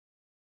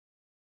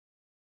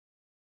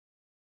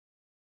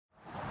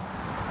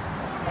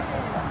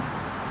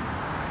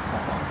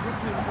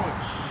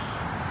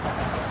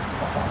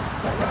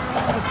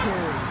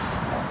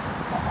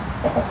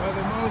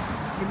most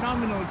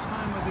phenomenal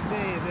time of the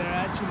day. They're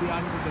actually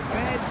under the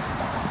bed,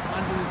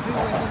 under the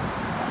duvet,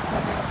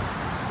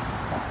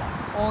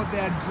 or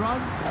they're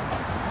drugged,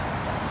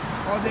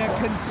 or they're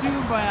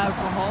consumed by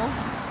alcohol,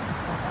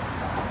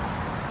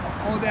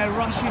 or they're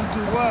rushing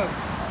to work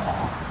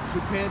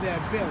to pay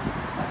their bills.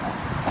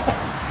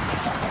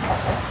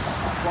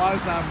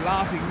 Whilst I'm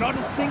laughing, not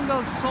a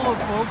single soul,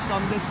 folks,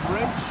 on this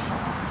bridge,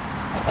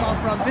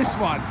 apart from this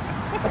one.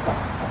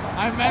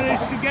 I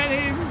managed to get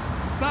him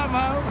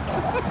somehow.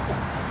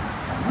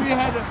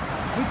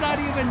 Without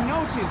even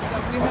notice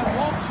that we have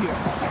walked here.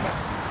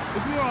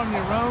 If you're on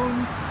your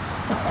own,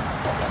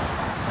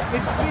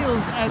 it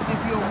feels as if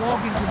you're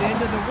walking to the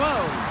end of the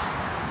world.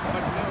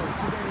 But no,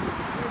 today was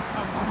a good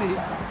company.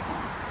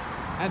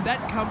 And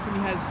that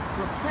company has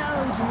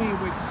propelled me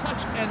with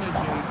such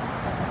energy.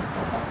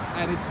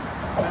 And it's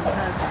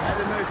fantastic. I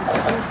don't know if it's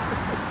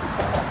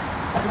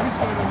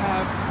going to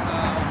have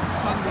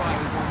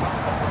sunrise or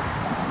not.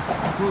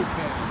 Who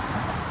cares?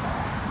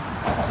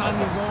 The sun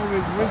is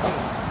always risen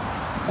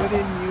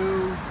within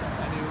you,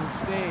 and it will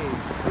stay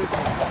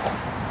risen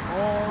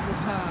all the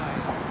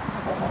time.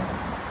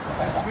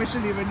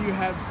 Especially when you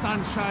have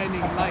sun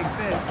shining like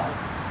this.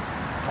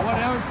 What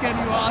else can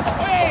you ask?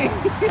 Hey!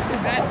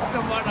 That's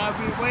the one I've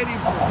been waiting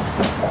for.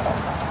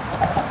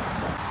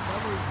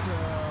 That was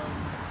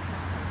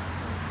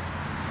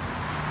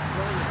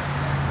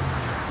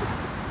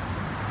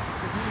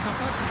because he was a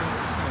customer.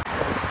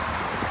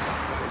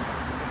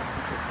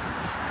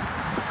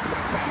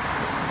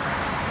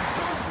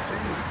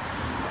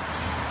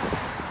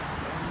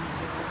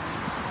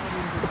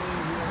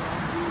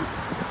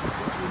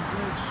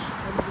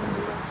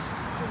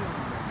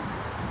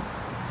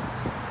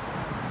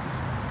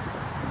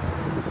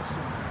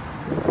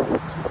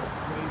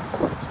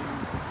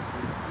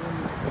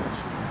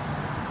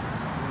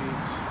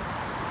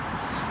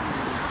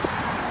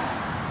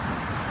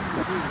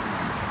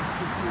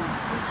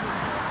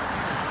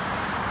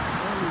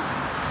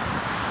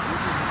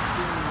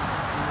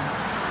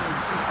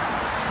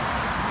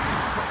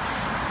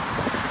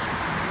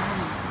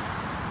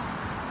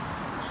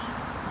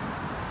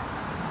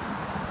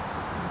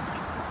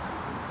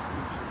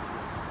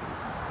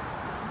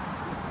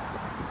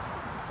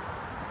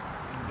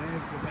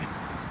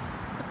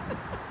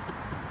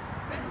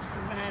 There's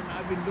the man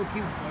I've been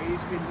looking for.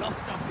 He's been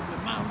lost up in the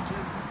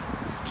mountains,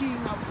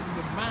 skiing up in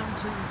the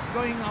mountains,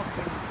 going up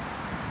in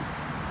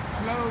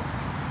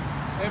slopes,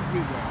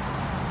 everywhere.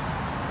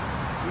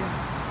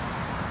 Yes.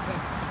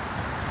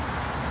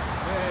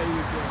 There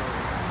you go.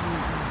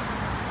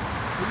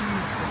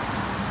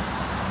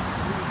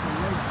 He's a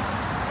legend.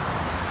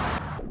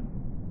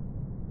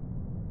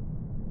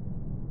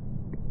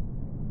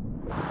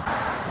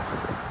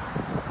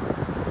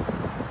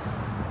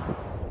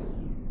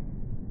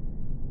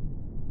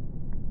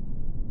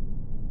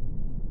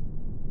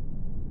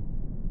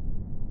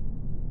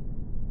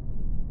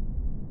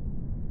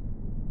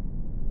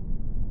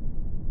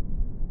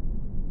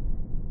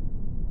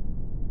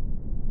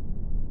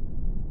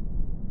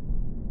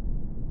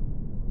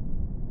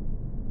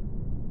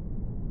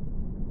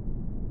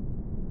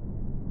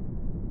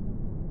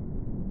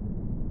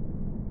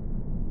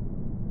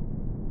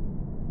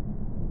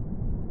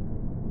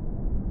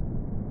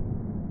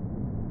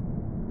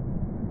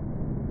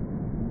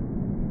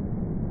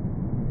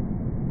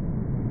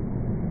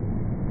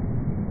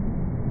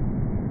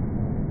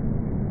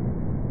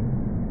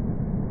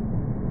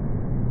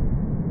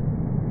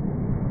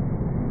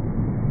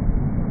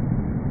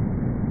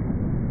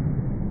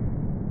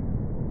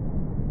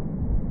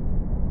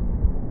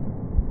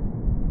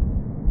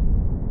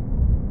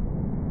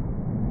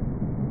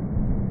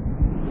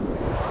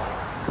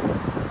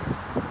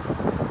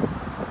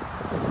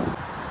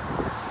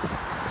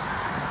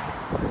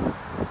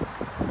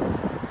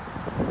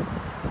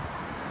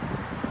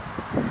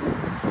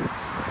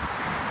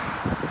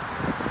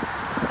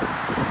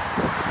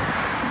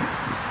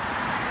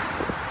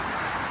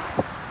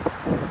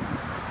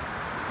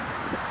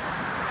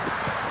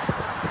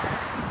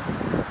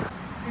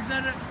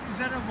 Is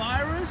that a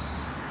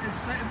virus?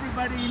 Is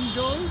everybody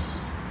indoors?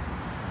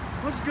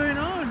 What's going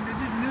on?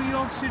 Is it New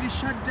York City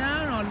shut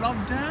down or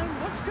locked down?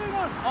 What's going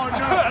on? Oh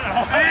no!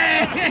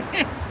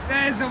 Hey,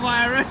 there's a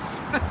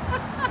virus.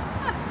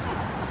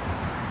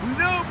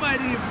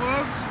 Nobody,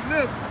 folks.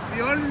 Look,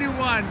 the only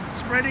one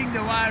spreading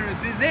the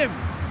virus is him.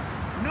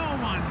 No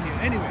one here.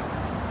 Anyway,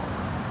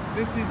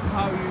 this is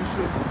how you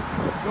should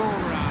go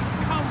around.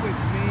 Come with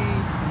me.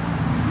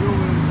 You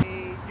will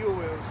see. You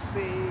will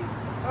see.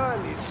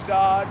 Early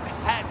start,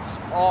 hats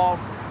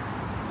off.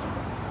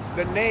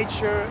 The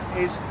nature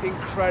is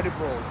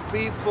incredible.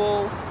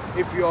 People,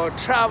 if you're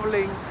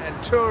traveling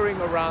and touring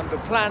around the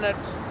planet,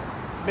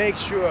 make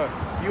sure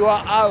you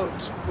are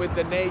out with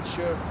the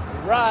nature,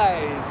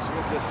 rise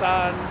with the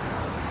sun,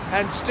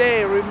 and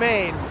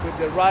remain with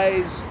the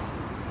rise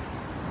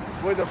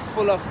with a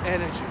full of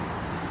energy.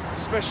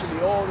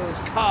 Especially all those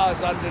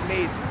cars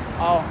underneath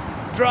are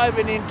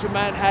driving into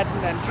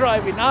Manhattan and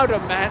driving out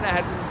of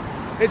Manhattan.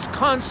 It's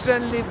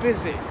constantly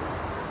busy.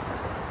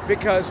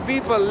 because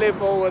people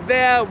live over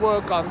there,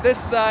 work on this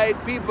side,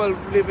 people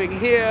living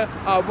here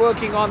are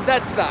working on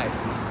that side.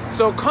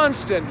 So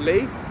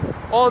constantly,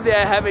 all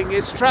they're having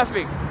is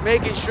traffic,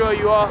 making sure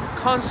you are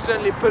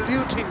constantly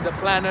polluting the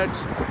planet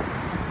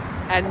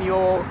and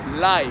your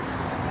life.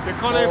 They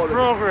call it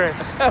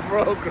progress.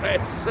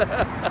 Progress.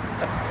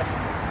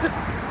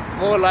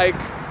 More like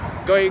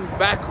going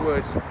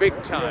backwards,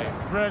 big time.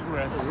 Yeah,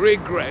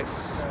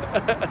 regress.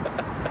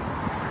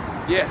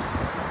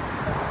 Yes.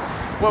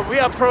 Well, we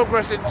are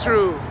progressing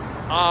through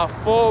our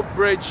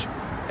 4-bridge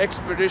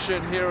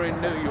expedition here in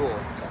New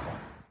York.